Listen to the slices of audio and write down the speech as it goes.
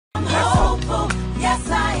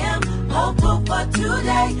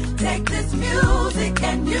away. Take this music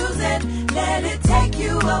and use it. Let it take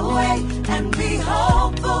you away. And be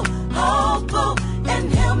hopeful, hopeful.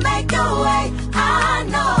 And he'll make your way. I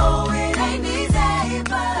know it ain't easy,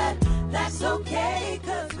 but that's okay,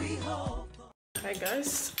 cause we hope. Hi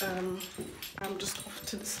guys, I'm just off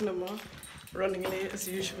to the cinema, running late as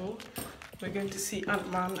usual. We're going to see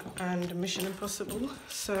Ant-Man and Mission Impossible,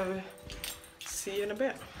 so see you in a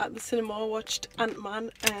bit. At the cinema I watched Ant-Man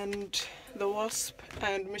and the Wasp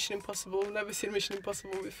and Mission Impossible. Never seen Mission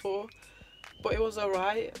Impossible before, but it was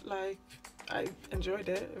alright. Like, I enjoyed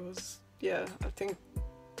it. It was, yeah,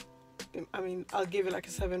 I mean, I'll give it like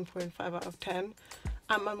a 7.5 out of 10.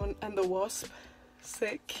 Ant-Man and the Wasp,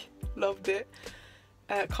 sick, loved it.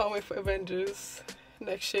 Can't wait for Avengers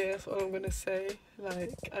next year, that's all I'm gonna say.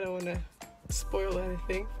 Like, I don't want to spoil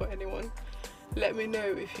anything for anyone. Let me know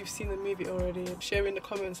if you've seen the movie already. Share in the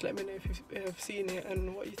comments, let me know if you have seen it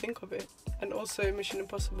and what you think of it. And also Mission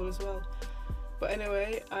Impossible as well. But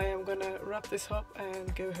anyway, I am gonna wrap this up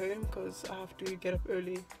and go home because I have to get up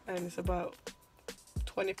early and it's about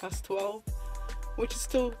 20 past 12, which is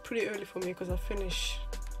still pretty early for me because I finish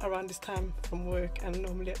around this time from work and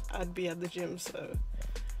normally I'd be at the gym, so,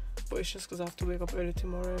 but it's just because I have to wake up early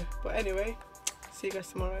tomorrow. But anyway, see you guys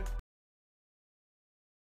tomorrow.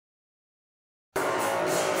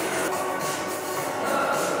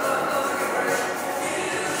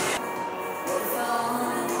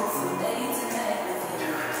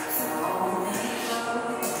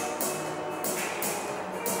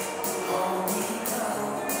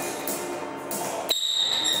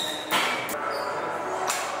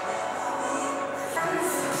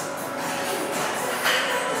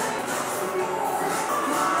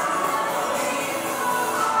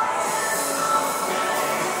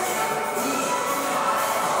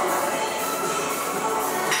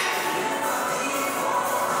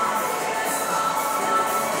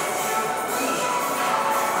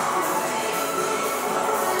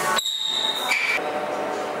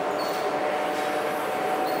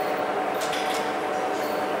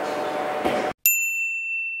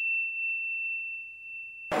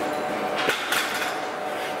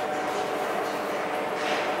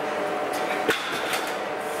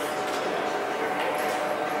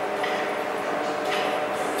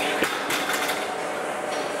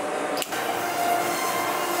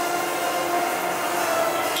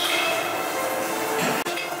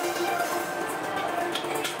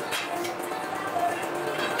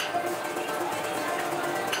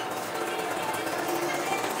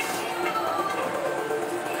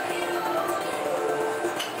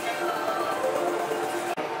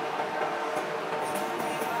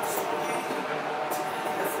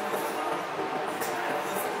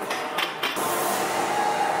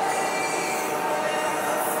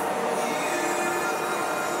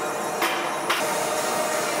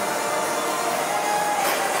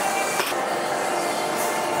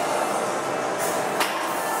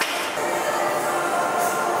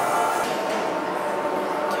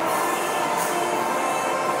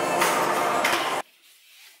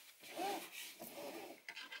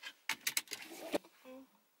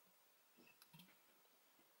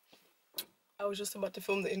 I was just about to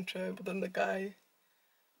film the intro, but then the guy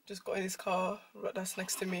just got in his car right that's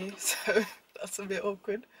next to me, so that's a bit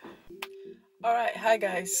awkward. Alright, hi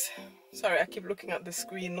guys. Sorry, I keep looking at the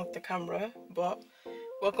screen, not the camera, but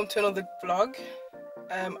welcome to another vlog.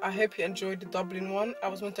 I hope you enjoyed the Dublin one. I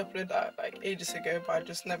was meant to upload that like ages ago, but I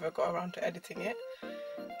just never got around to editing it.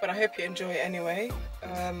 But I hope you enjoy it anyway.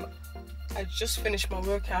 I just finished my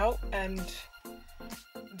workout and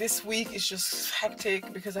this week is just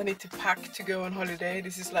hectic because I need to pack to go on holiday.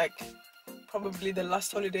 This is like probably the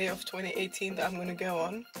last holiday of 2018 that I'm going to go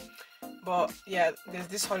on. But yeah, there's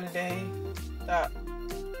this holiday that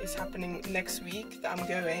is happening next week that I'm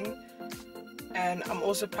going. And I'm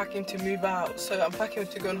also packing to move out. So I'm packing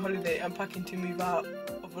to go on holiday, I'm packing to move out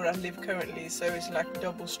of where I live currently. So it's like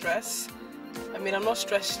double stress. I mean, I'm not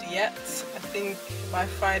stressed yet. I think by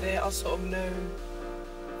Friday I'll sort of know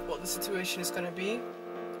what the situation is going to be.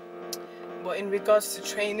 But in regards to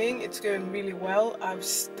training, it's going really well. I've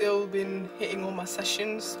still been hitting all my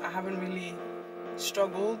sessions. I haven't really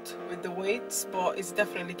struggled with the weights, but it's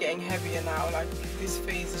definitely getting heavier now. Like, this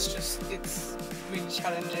phase is just, it's really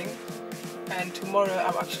challenging. And tomorrow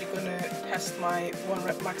I'm actually going to test my 1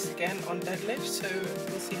 rep max again on deadlift, so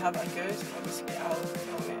we'll see how that goes. Obviously I'll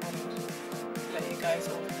film it and let you guys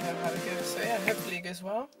all know how it goes. So yeah, hopefully it goes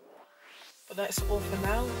well. But that's all for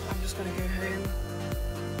now. I'm just going to go home,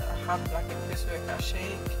 have like a post-workout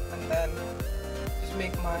shake, and then just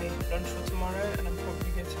make my lunch for tomorrow, and I'm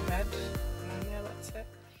probably go to bed, and then yeah, that's it.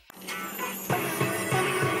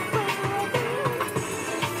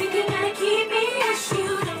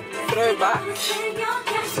 back.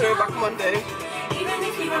 Throwback Monday. Even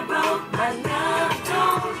if you were broke, my love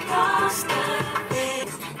don't cost a thing.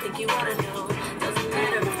 Think you wanna know